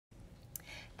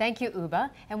Thank you,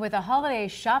 Uba. And with the holiday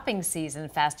shopping season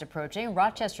fast approaching,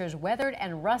 Rochester's Weathered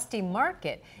and Rusty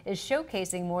Market is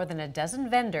showcasing more than a dozen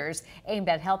vendors aimed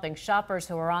at helping shoppers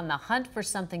who are on the hunt for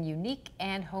something unique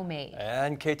and homemade.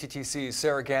 And KTTC's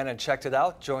Sarah Gannon checked it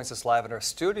out, joins us live in our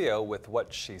studio with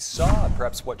what she saw and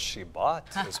perhaps what she bought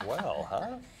as well,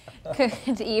 huh?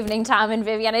 Good evening, Tom and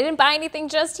Vivian. I didn't buy anything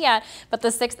just yet, but the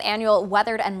 6th annual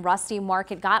Weathered and Rusty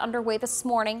Market got underway this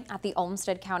morning at the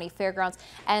Olmsted County Fairgrounds.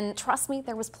 And trust me,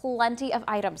 there was plenty of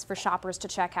items for shoppers to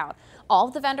check out. All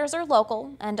of the vendors are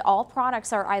local and all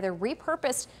products are either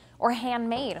repurposed or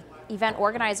handmade. Event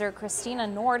organizer Christina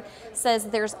Nord says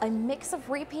there's a mix of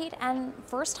repeat and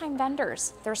first-time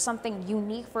vendors. There's something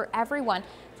unique for everyone,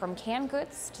 from canned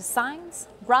goods to signs,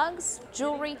 rugs,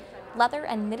 jewelry, leather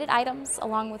and knitted items,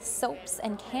 along with soaps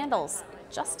and candles,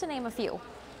 just to name a few.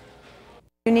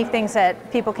 Unique things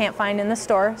that people can't find in the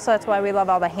store, so that's why we love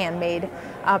all the handmade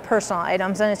personal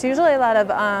items. And it's usually a lot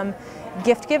of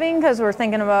gift giving because we're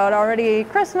thinking about already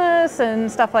Christmas and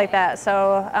stuff like that.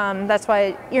 So that's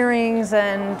why earrings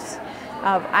and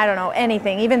I don't know,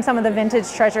 anything, even some of the vintage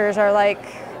treasures are like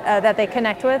that they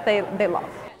connect with, they love.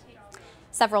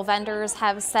 Several vendors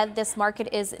have said this market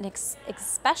is an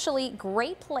especially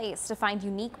great place to find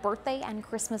unique birthday and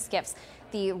Christmas gifts.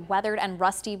 The Weathered and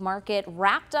Rusty Market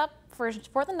wrapped up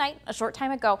for the night a short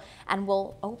time ago and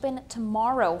will open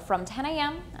tomorrow from 10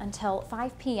 a.m. until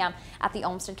 5 p.m. at the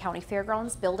Olmsted County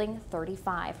Fairgrounds, Building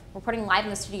 35. Reporting live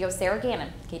in the studio, Sarah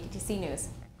Gannon, KTTC News.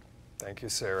 Thank you,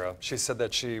 Sarah. She said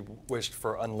that she wished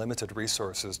for unlimited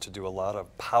resources to do a lot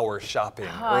of power shopping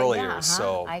earlier, yeah,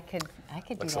 so I could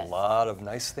do looks that. a lot of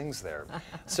nice things there.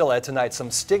 Still, at tonight,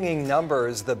 some stinging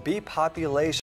numbers. The bee population